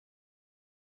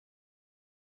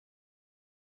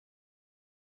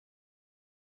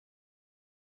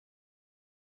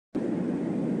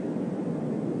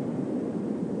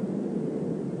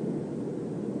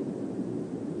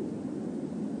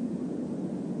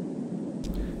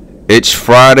It's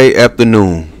Friday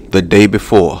afternoon, the day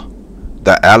before.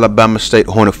 The Alabama State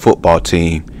Hornet football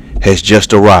team has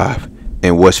just arrived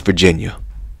in West Virginia.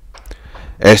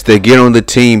 As they get on the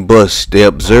team bus, they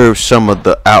observe some of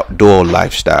the outdoor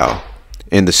lifestyle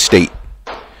in the state.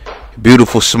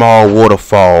 Beautiful small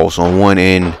waterfalls on one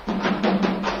end,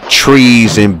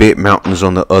 trees and big mountains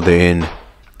on the other end,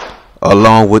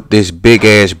 along with this big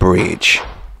ass bridge.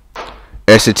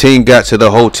 As the team got to the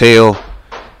hotel,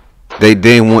 they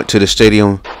then went to the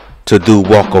stadium to do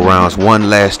walk-arounds one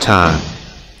last time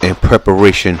in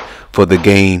preparation for the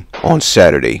game on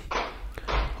Saturday.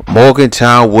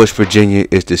 Morgantown, West Virginia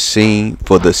is the scene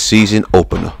for the season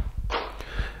opener.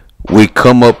 We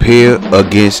come up here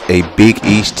against a Big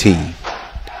East team,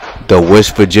 the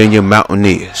West Virginia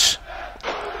Mountaineers.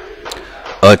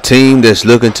 A team that's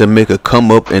looking to make a come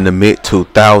up in the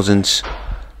mid-2000s.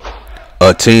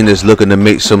 A team that's looking to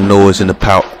make some noise in the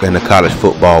college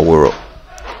football world.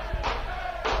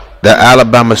 The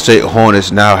Alabama State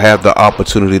Hornets now have the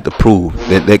opportunity to prove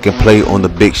that they can play on the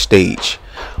big stage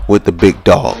with the big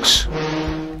dogs.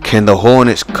 Can the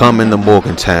Hornets come into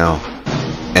Morgantown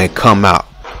and come out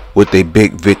with a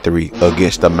big victory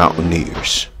against the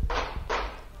Mountaineers?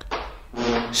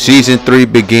 Season 3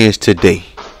 begins today,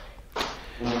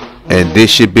 and this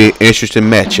should be an interesting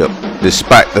matchup,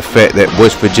 despite the fact that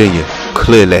West Virginia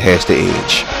clearly has the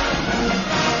edge.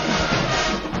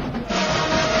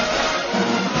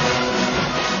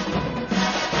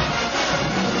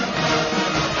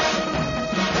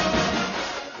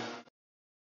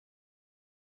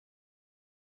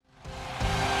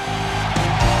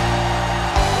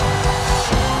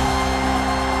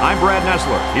 I'm Brad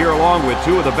Nessler, here along with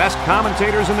two of the best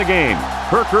commentators in the game,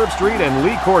 Kirk Herbstreit and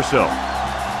Lee Corso.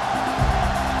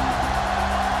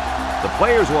 The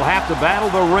players will have to battle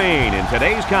the rain in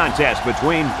today's contest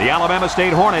between the Alabama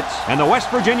State Hornets and the West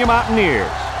Virginia Mountaineers.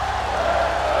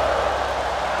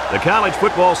 The college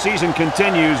football season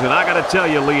continues, and I got to tell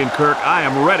you, Lee and Kirk, I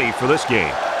am ready for this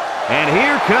game. And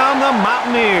here come the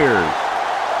Mountaineers.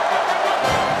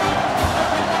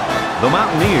 The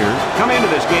Mountaineers come into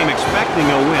this game expecting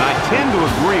a win. I tend to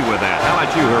agree with that. How about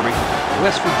you, Herbie?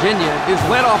 West Virginia is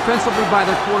led offensively by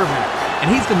their quarterback,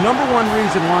 and he's the #1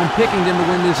 reason why I'm picking them to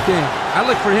win this game. I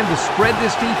look for him to spread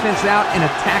this defense out and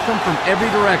attack them from every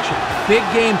direction. Big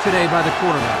game today by the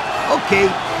quarterback. Okay,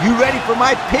 you ready for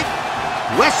my pick?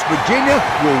 West Virginia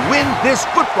will win this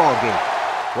football game.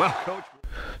 Well, Coach.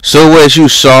 So as you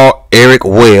saw, Eric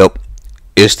Webb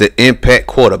is the impact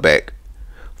quarterback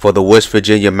for the West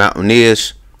Virginia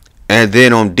Mountaineers. And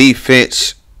then on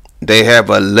defense, they have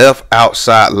a left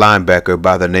outside linebacker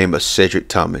by the name of Cedric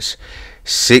Thomas,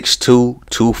 6'2",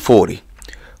 240.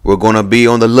 We're going to be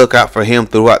on the lookout for him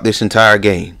throughout this entire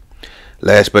game.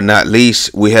 Last but not least,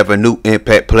 we have a new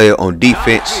impact player on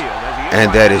defense,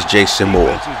 and that is Jason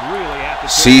Moore.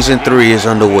 Season 3 is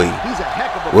underway.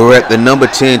 We're at the number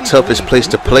 10 toughest place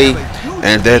to play,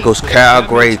 and there goes Kyle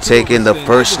Gray taking the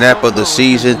first snap of the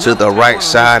season to the right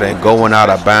side and going out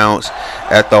of bounds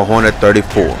at the Hornet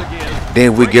 34.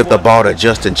 Then we give the ball to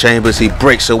Justin Chambers. He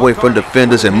breaks away from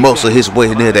defenders and muscles his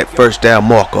way near that first down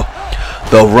marker.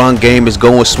 The run game is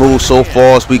going smooth so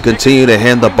far as we continue to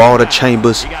hand the ball to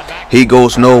Chambers. He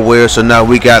goes nowhere, so now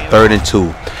we got 3rd and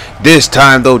 2. This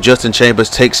time, though, Justin Chambers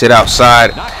takes it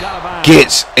outside,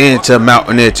 gets into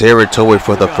Mountaineer territory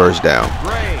for the first down.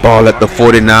 Ball at the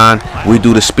 49, we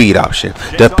do the speed option.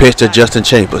 The pitch to Justin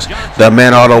Chambers. The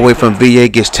man all the way from VA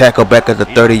gets tackled back at the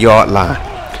 30-yard line.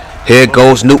 Here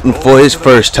goes Newton for his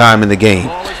first time in the game.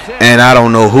 And I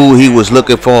don't know who he was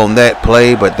looking for on that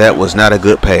play, but that was not a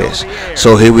good pass.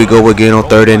 So here we go again on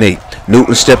 3rd and 8.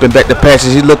 Newton stepping back to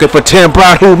passes. He's looking for Tim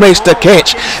Brown, who makes the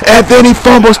catch. And then he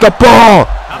fumbles the ball.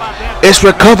 It's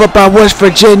recovered by West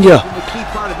Virginia.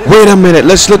 Wait a minute.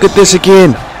 Let's look at this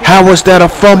again. How was that a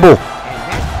fumble?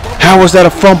 How was that a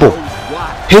fumble?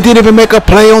 He didn't even make a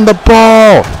play on the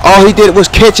ball. All he did was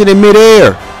catch it in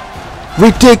midair.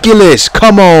 Ridiculous.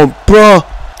 Come on, bruh.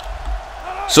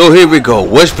 So here we go.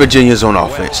 West Virginia's on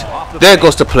offense. There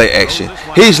goes the play action.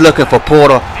 He's looking for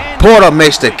Porter. Porter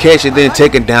makes the catch and then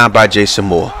taken down by Jason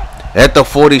Moore. At the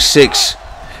 46.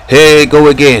 Here we go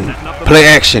again. Play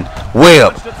action.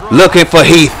 Webb looking for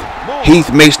Heath.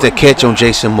 Heath makes the catch on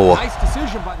Jason Moore.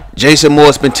 Jason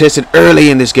Moore's been tested early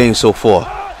in this game so far.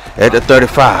 At the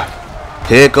 35.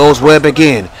 Here goes Webb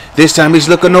again. This time he's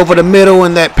looking over the middle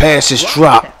and that pass is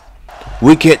dropped.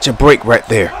 We catch a break right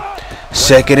there.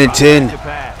 2nd and 10.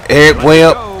 Eric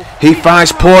Webb. He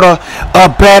finds Porter. A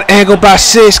bad angle by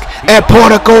Sisk. And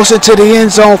Porter goes into the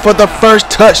end zone for the first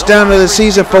touchdown of the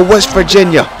season for West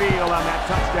Virginia.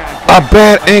 A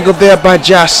bad angle there by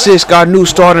Josh Sisk, our new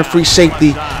starting free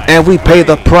safety, and we pay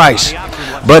the price.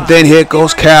 But then here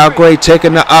goes Cal Gray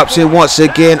taking the option once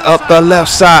again up the left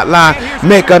sideline,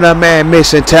 making a man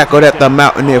miss and tackled at the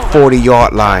Mountaineer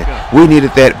 40-yard line. We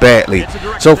needed that badly.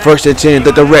 So 1st and 10,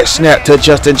 the direct snap to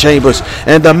Justin Chambers,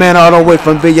 and the man all the way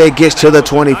from VA gets to the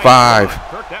 25.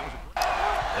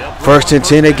 1st and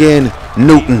 10 again,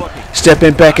 Newton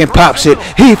stepping back and pops it.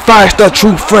 He fires the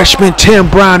true freshman Tim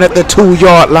Brown at the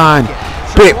 2-yard line.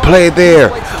 Big play there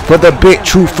for the big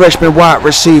true freshman wide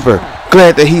receiver.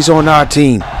 Glad that he's on our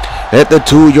team. At the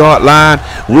 2-yard line,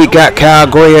 we got Cal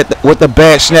Gray with the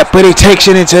bad snap, but he takes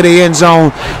it into the end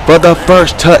zone for the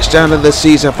first touchdown of the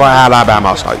season for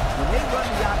Alabama.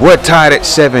 We're tied at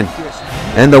 7,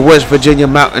 and the West Virginia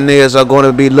Mountaineers are going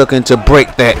to be looking to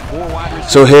break that.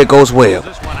 So here goes Webb.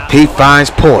 He finds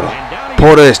Porter.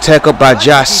 Porter is tackled by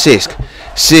Josh Sisk.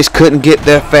 Sisk couldn't get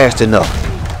there fast enough.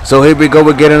 So here we go.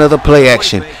 We get another play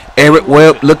action. Eric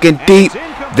Webb looking deep.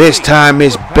 This time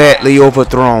is badly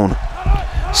overthrown.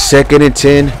 2nd and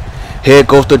 10. Here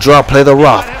goes the draw play to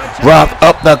Roth. Roth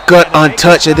up the gut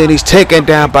untouched, and then he's taken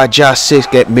down by Josh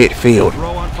Sisk at midfield.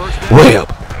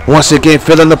 Webb once again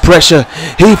feeling the pressure.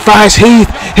 He finds Heath.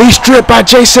 He's stripped by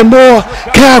Jason Moore.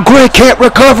 Cal Gray can't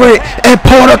recover it, and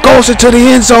Porter goes into the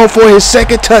end zone for his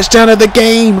 2nd touchdown of the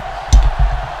game.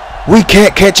 We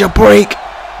can't catch a break.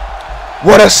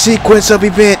 What a sequence of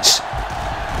events.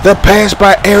 The pass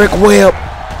by Eric Webb.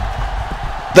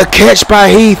 The catch by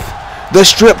Heath. The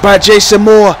strip by Jason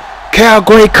Moore. Cal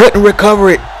Gray couldn't recover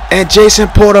it, and Jason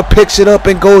Porter picks it up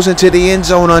and goes into the end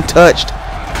zone untouched.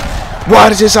 Why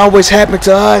does this always happen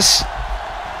to us?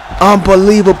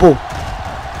 Unbelievable.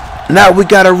 Now we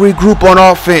got to regroup on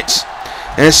offense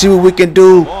and see what we can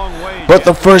do. But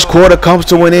the first quarter comes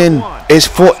to an end. It's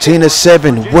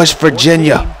 14-7, West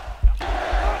Virginia.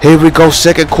 Here we go,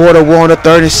 2nd quarter. We're on the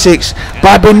 3rd and 6.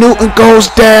 Bobby Newton goes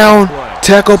down.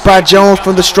 Tackled by Jones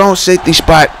from the strong safety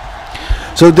spot.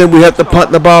 So then we have to punt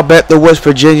the ball back to West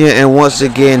Virginia, and once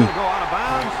again,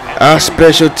 our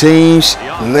special teams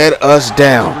let us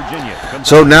down.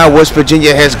 So now West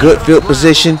Virginia has good field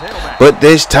position, but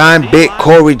this time big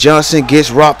Corey Johnson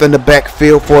gets robbed in the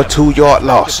backfield for a 2-yard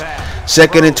loss.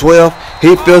 2nd and 12.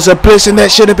 He feels a blitz, and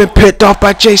that should have been picked off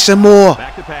by Jason Moore.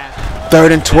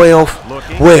 3rd and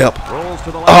 12. Webb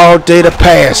all day to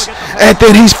pass, and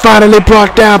then he's finally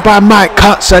brought down by Mike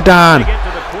Considine.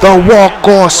 The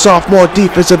walk-on sophomore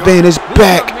defensive end is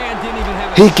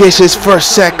back. He gets his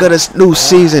first sack of the new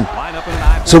season.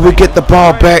 So we get the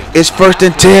ball back. It's 1st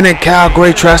and 10, and Cal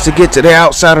Gray tries to get to the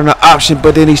outside on the option,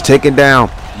 but then he's taken down.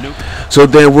 So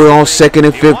then we're on 2nd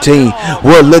and 15.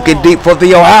 We're looking deep for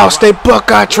the Ohio State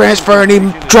Buckeye transfer, and he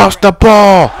drops the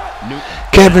ball.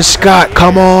 Kevin Scott,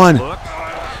 come on.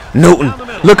 Newton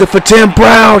looking for Tim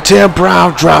Brown. Tim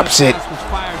Brown drops it.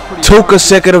 2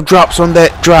 consecutive drops on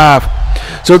that drive.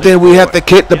 So then we have to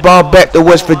kick the ball back to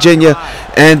West Virginia,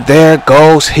 and there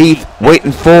goes Heath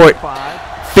waiting for it.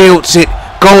 Fields it,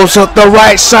 goes up the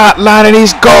right sideline, and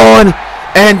he's gone.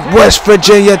 And West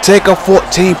Virginia take a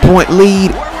 14-point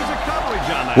lead.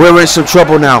 We're in some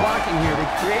trouble now.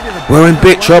 We're in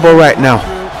big trouble right now.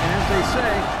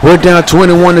 We're down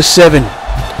 21-7.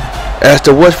 As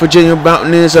the West Virginia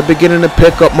Mountaineers are beginning to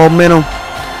pick up momentum.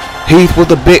 Heath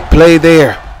with a big play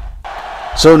there.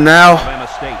 So now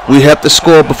we have to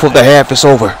score before the half is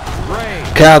over.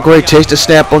 Cal Gray takes the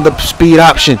snap on the speed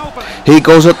option. He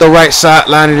goes up the right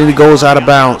sideline, and then he goes out of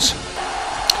bounds.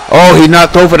 Oh, he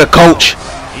knocked over the coach.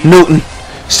 Newton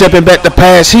stepping back to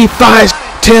pass. He finds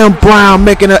Tim Brown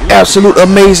making an absolute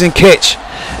amazing catch.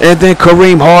 And then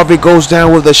Kareem Harvey goes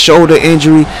down with a shoulder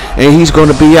injury, and he's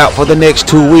going to be out for the next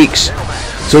 2 weeks.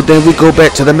 So then we go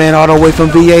back to the man all the way from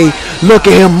VA. Look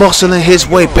at him muscling his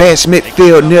way past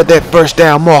midfield near that first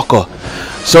down marker.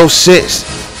 So since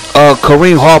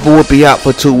Kareem Harvey will be out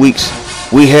for 2 weeks,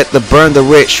 we had to burn the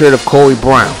red shirt of Corey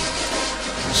Brown.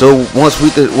 So once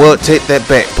we'll take that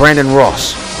back, Brandon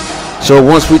Ross. So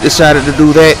once we decided to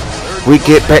do that, we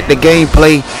get back to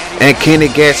gameplay, and Kenny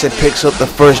Gasson picks up the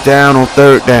first down on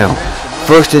 3rd down.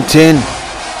 1st and 10.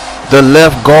 The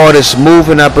left guard is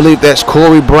moving. I believe that's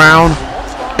Corey Brown,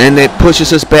 and that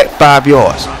pushes us back 5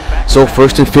 yards. So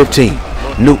 1st and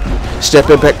 15. Newton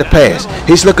stepping back to pass.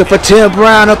 He's looking for Tim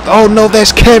Brown. Oh no,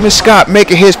 that's Kevin Scott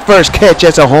making his first catch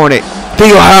as a Hornet. The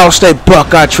Ohio State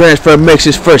Buckeye transfer makes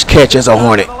his first catch as a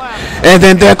Hornet. And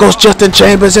then there goes Justin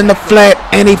Chambers in the flat,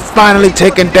 and he finally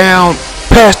taken down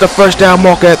past the first down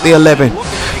marker at the 11.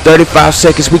 35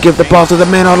 seconds. We give the ball to the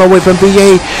man all the way from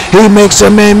VA. He makes a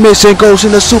man miss and goes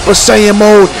into Super Saiyan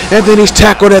mode, and then he's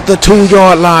tackled at the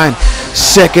 2-yard line.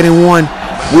 2nd and 1.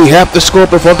 We have to score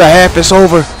before the half is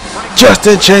over.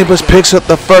 Justin Chambers picks up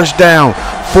the first down.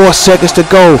 4 seconds to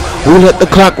go. We let the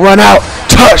clock run out.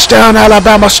 Touchdown,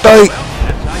 Alabama State.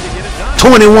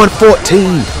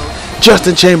 21-14.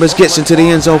 Justin Chambers gets into the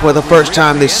end zone for the first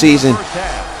time this season.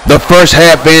 The first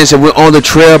half ends and we're on the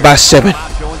trail by 7.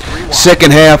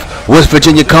 Second half, West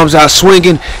Virginia comes out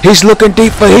swinging. He's looking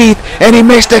deep for Heath, and he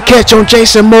makes the catch on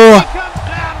Jason Moore.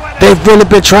 They've really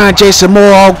been trying Jason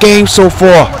Moore all game so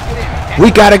far.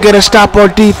 We got to get a stop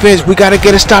on defense. We got to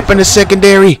get a stop in the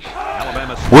secondary.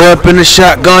 We're up in the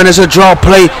shotgun as a draw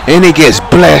play, and he gets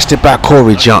blasted by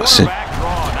Corey Johnson.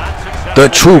 The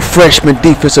true freshman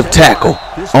defensive tackle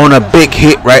on a big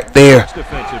hit right there.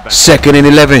 2nd and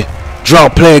 11. Draw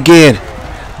play again.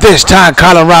 This time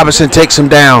Colin Robinson takes him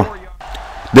down.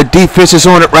 The defense is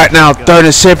on it right now. 3rd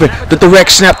and 7. The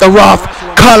direct snap to Roth.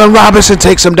 Colin Robinson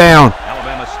takes him down.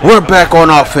 We're back on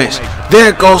offense.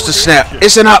 There goes the snap.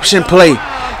 It's an option play.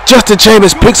 Justin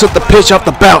Chambers picks up the pitch off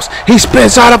the bounce. He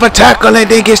spins out of a tackle and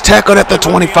then gets tackled at the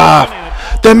 25.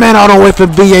 The man all the way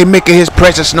from VA making his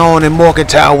presence known in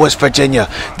Morgantown, West Virginia.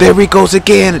 There he goes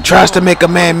again. Tries to make a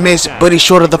man miss, but he's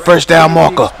short of the first down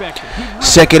marker.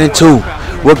 2nd and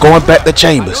 2. We're going back to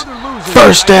Chambers.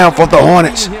 First down for the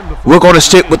Hornets. We're going to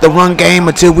stick with the run game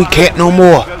until we can't no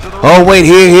more. Oh, wait,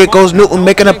 here goes Newton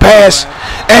making a pass.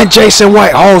 And Jason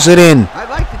White hauls it in.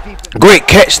 Great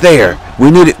catch there. We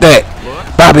needed that.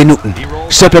 Bobby Newton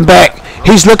stepping back.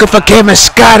 He's looking for Kevin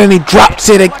Scott, and he drops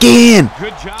it again.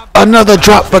 Another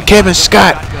drop for Kevin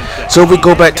Scott. So we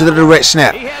go back to the direct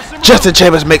snap. Justin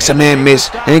Chambers makes a man miss,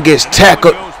 and he gets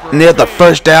tackled near the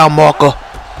first down marker.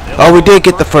 Oh, we did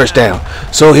get the first down.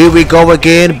 So here we go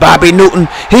again. Bobby Newton.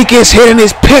 He gets hit and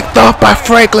is picked off by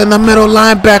Franklin, the middle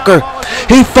linebacker.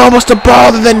 He fumbles the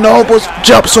ball, and then Nobles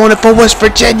jumps on it for West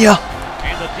Virginia.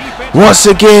 Once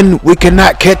again, we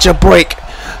cannot catch a break.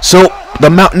 So the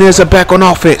Mountaineers are back on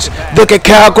offense. Look at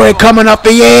Calgary coming off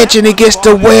the edge, and he gets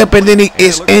the web, and then he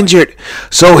is injured.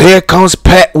 So here comes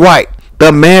Pat White,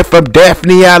 the man from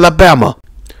Daphne, Alabama.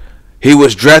 He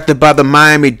was drafted by the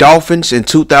Miami Dolphins in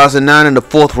 2009 in the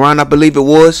 4th round, I believe it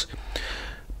was.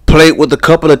 Played with a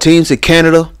couple of teams in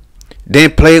Canada.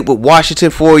 Then played with Washington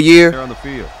for a year.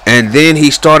 And then he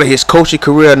started his coaching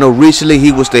career. I know recently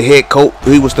he was the head coach.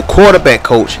 He was the quarterback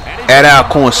coach at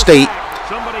Alcorn State.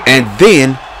 And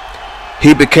then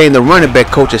he became the running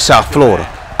back coach at South Florida.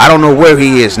 I don't know where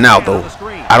he is now, though.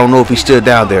 I don't know if he's still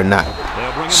down there or not.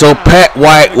 So Pat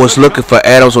White was looking for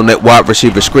Adams on that wide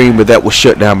receiver screen, but that was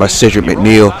shut down by Cedric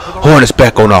McNeil. Hornets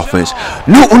back on offense.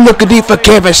 Newton looking deep for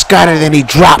Kevin Scott, and then he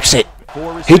drops it.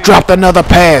 He dropped another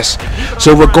pass.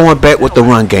 So we're going back with the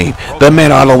run game. The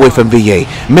man all the way from VA,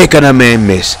 making a man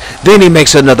miss. Then he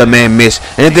makes another man miss,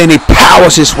 and then he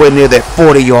powers his way near that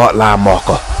 40-yard line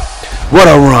marker. What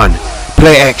a run.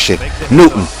 Play action.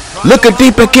 Newton looking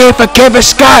deep again for Kevin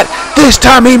Scott. This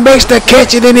time he makes the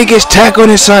catch, and then he gets tackled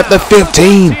inside the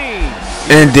 15.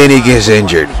 And then he gets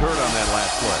injured.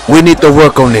 We need to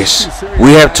work on this.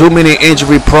 We have too many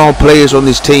injury-prone players on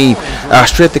this team. Our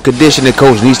strength and conditioning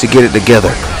coach needs to get it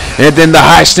together. And then the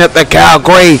high snap to Kyle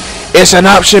Gray. It's an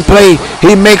option play.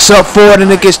 He makes up for it,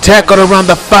 and it gets tackled around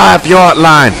the 5-yard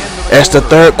line. As the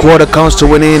third quarter comes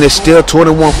to an end, it's still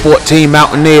 21-14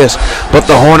 Mountaineers, but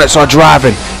the Hornets are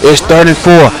driving. It's 3rd and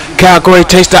 4. Kyle Gray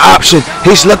takes the option.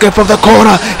 He's looking for the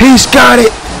corner. He's got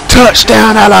it.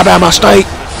 Touchdown, Alabama State.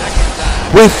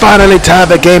 We finally tied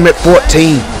the game at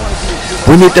 14.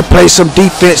 We need to play some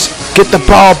defense, get the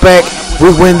ball back.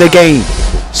 We win the game.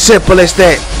 Simple as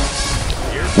that.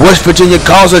 West Virginia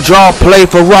calls a draw play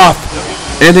for Roth,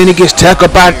 and then he gets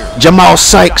tackled by Jamal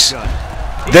Sykes.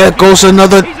 There goes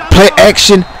another play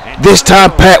action. This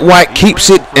time Pat White keeps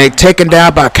it and taken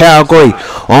down by Kyle Gray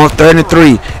on 3rd and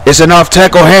 3. It's an off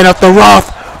tackle hand off to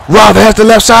Roth. Roth has the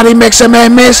left side. He makes a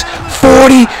man miss.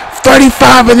 40,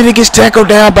 35, and then he gets tackled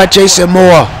down by Jason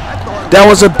Moore. That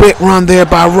was a big run there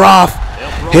by Roth.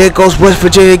 Here goes West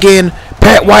Virginia again.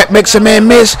 Pat White makes a man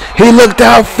miss. He looked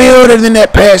downfield, and then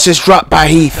that pass is dropped by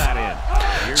Heath.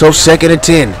 So 2nd and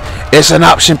 10. It's an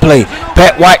option play.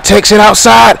 Pat White takes it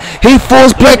outside. He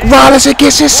fools Blake Rollins and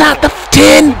gets inside the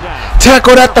 10.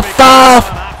 Tackled at the 5.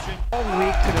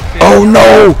 Oh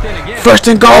no.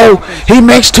 1st and goal. He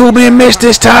makes 2 men miss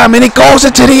this time, and he goes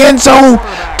into the end zone.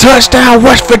 Touchdown.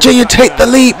 West Virginia take the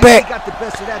lead back.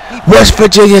 West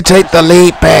Virginia take the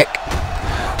lead back.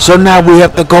 So now we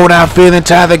have to go downfield and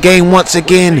tie the game once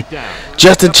again.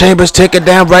 Justin Chambers taken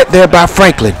down right there by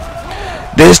Franklin.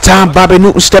 This time Bobby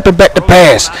Newton stepping back to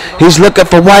pass. He's looking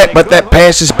for White, but that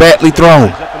pass is badly thrown.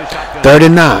 3rd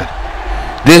and 9.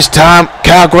 This time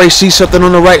Kyle Gray sees something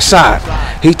on the right side.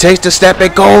 He takes the snap,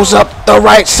 it goes up the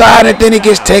right side, and then he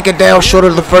gets taken down short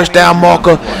of the first down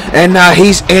marker. And now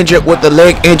he's injured with the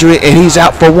leg injury, and he's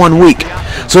out for 1 week.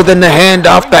 So then the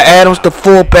handoff to Adams, the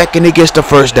fullback, and he gets the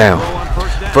first down.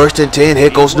 1st and 10, here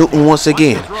goes Newton once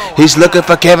again. He's looking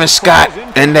for Kevin Scott,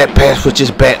 and that pass was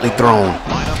just badly thrown.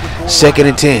 2nd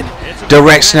and 10.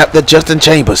 Direct snap to Justin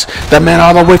Chambers. The man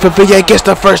all the way from VA gets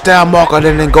the first down marker,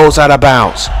 and then goes out of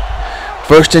bounds.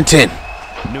 1st and 10.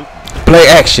 Play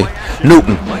action.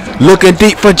 Newton looking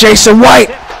deep for Jason White,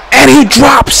 and he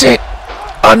drops it.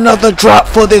 Another drop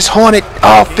for this Hornet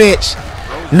offense.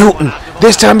 Newton,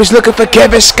 this time he's looking for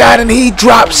Kevin Scott, and he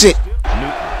drops it.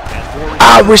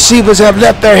 Our receivers have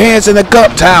left their hands in the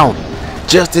Gumptown.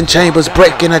 Justin Chambers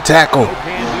breaking a tackle.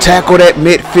 Tackled at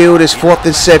midfield is 4th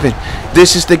and 7.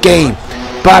 This is the game.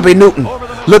 Bobby Newton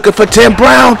looking for Tim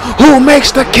Brown, who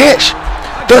makes the catch.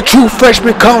 The true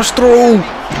freshman comes through.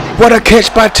 What a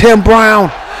catch by Tim Brown.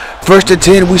 1st and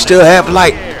 10, we still have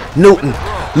light. Newton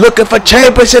looking for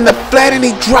Chambers in the flat, and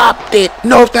he dropped it.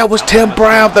 No, if that was Tim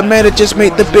Brown, the man that just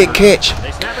made the big catch.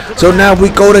 So now we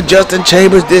go to Justin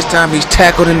Chambers. This time he's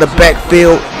tackled in the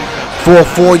backfield for a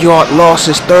 4-yard loss.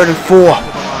 It's 3rd and 4.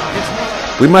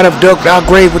 We might have dug our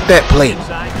grave with that play.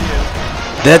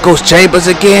 There goes Chambers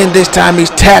again. This time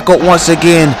he's tackled once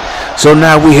again. So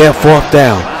now we have 4th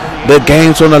down. The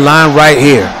game's on the line right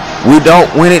here. We don't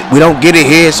win it. We don't get it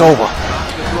here. It's over.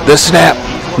 The snap.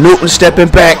 Newton stepping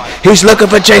back. He's looking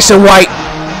for Jason White.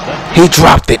 He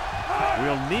dropped it.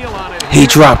 He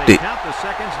dropped it.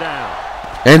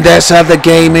 And that's how the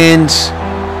game ends.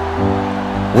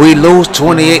 We lose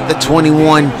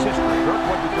 28-21.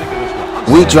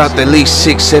 We dropped at least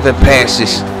 6-7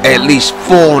 passes. At least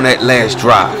 4 on that last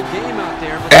drive.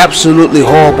 Absolutely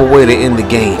horrible way to end the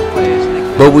game.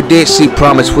 But we did see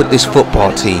promise with this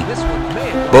football team.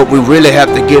 But we really have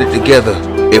to get it together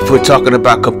if we're talking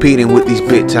about competing with these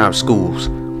big-time schools.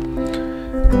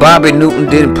 Bobby Newton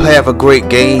didn't have a great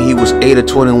game. He was 8 of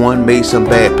 21, made some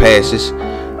bad passes.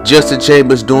 Justin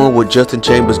Chambers doing what Justin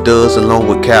Chambers does along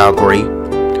with Kyle Gray.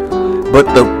 But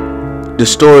the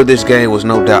story of this game was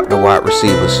no doubt the wide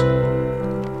receivers.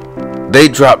 They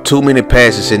dropped too many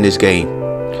passes in this game.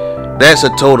 That's a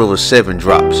total of 7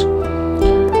 drops.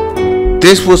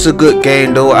 This was a good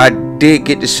game though. I did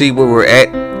get to see where we're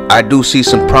at. I do see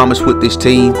some promise with this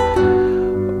team,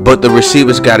 but the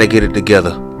receivers got to get it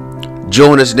together.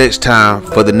 Join us next time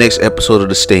for the next episode of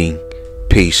The Sting.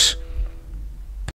 Peace.